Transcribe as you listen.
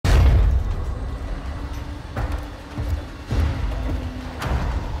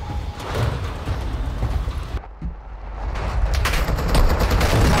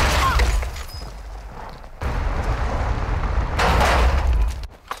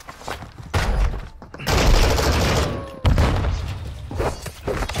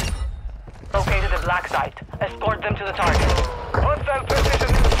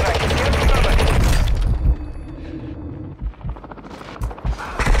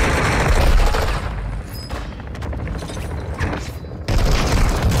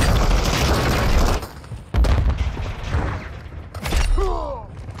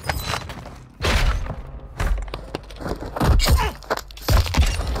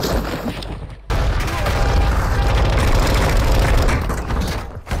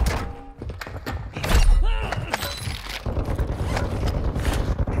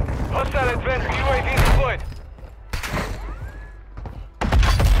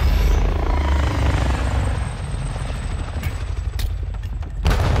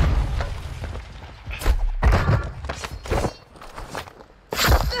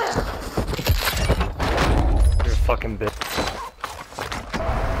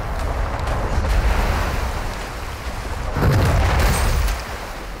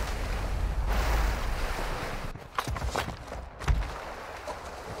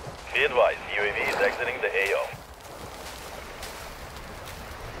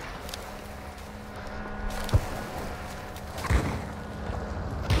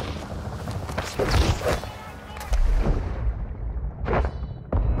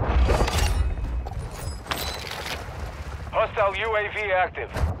UAV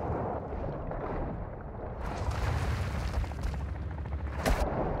active.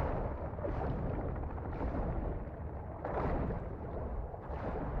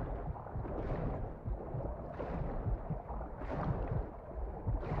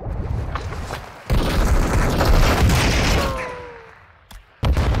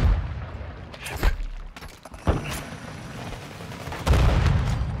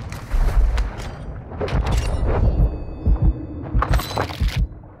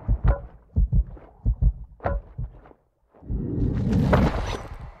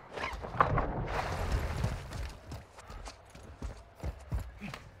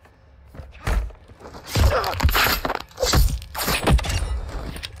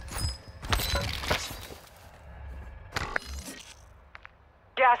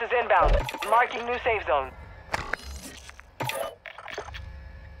 Gas is inbound. Marking new safe zone.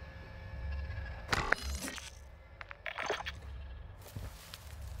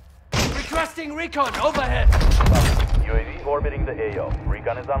 Requesting recon overhead. UAV orbiting the AO.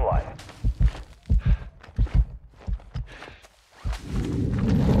 Recon is online.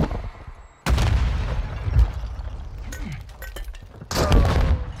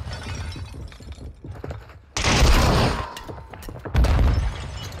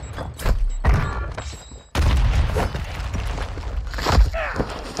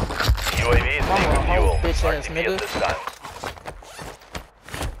 UAV is taking fuel. Bitch ass RTB at nigga. this time.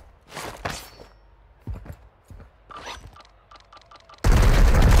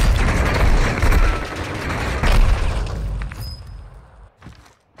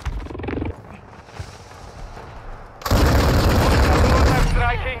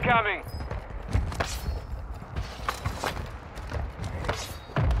 Strike incoming.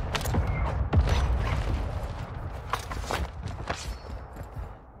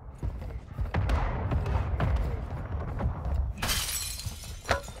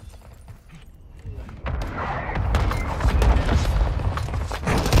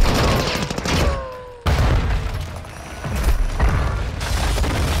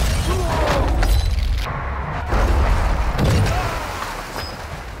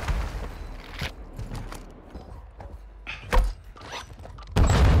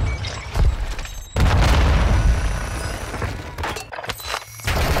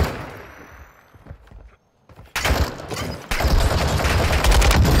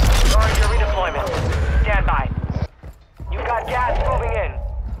 Starting your redeployment. Stand by. You've got gas moving in.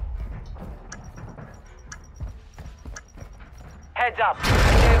 Heads up.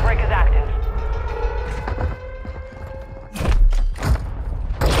 Daybreak is active.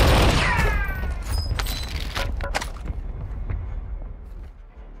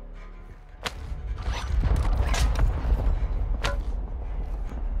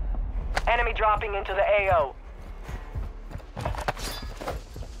 Enemy dropping into the AO.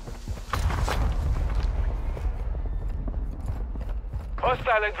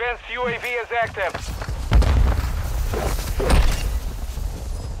 Hostile advanced UAV is active.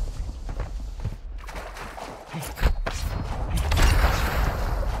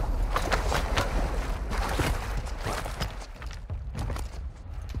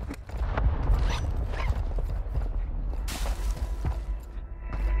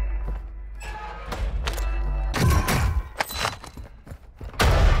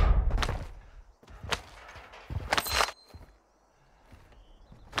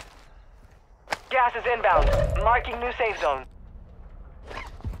 Gas is inbound. Marking new safe zone.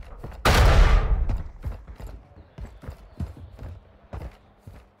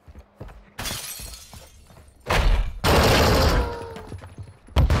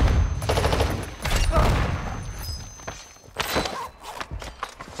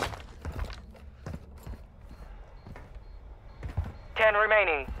 Ten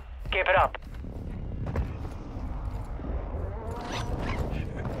remaining. Keep it up.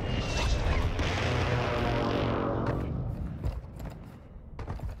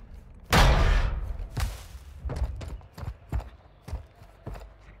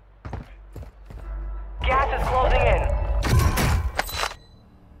 Gas is closing in.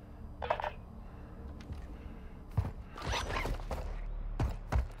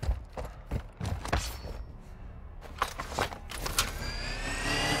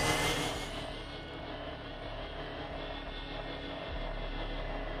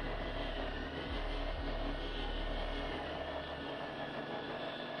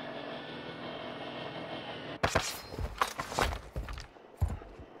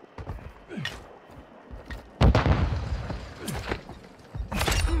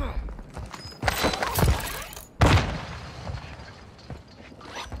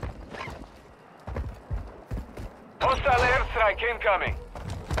 incoming.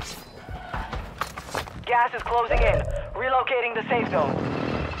 Gas is closing in. Relocating the safe zone.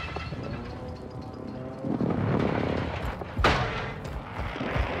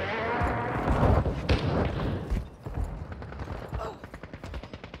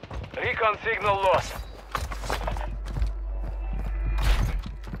 Recon signal lost.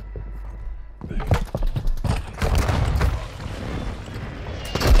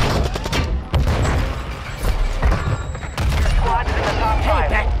 Squad is in the top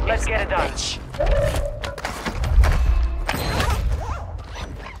five. Let's get it done.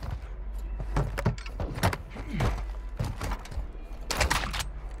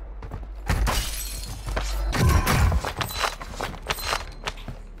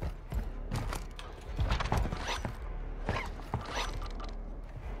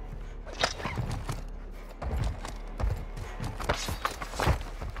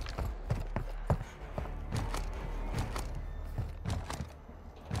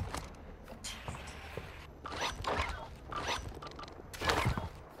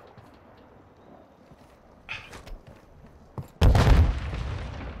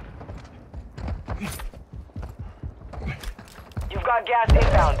 You've got gas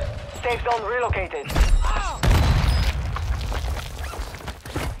inbound. Safe zone relocated.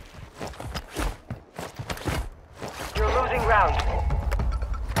 You're losing ground.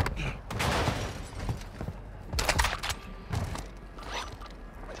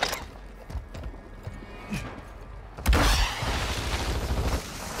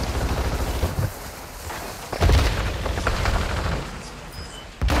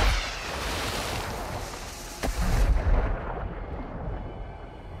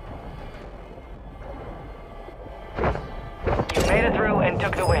 You made it through and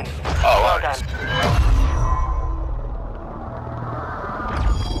took the win. Well done.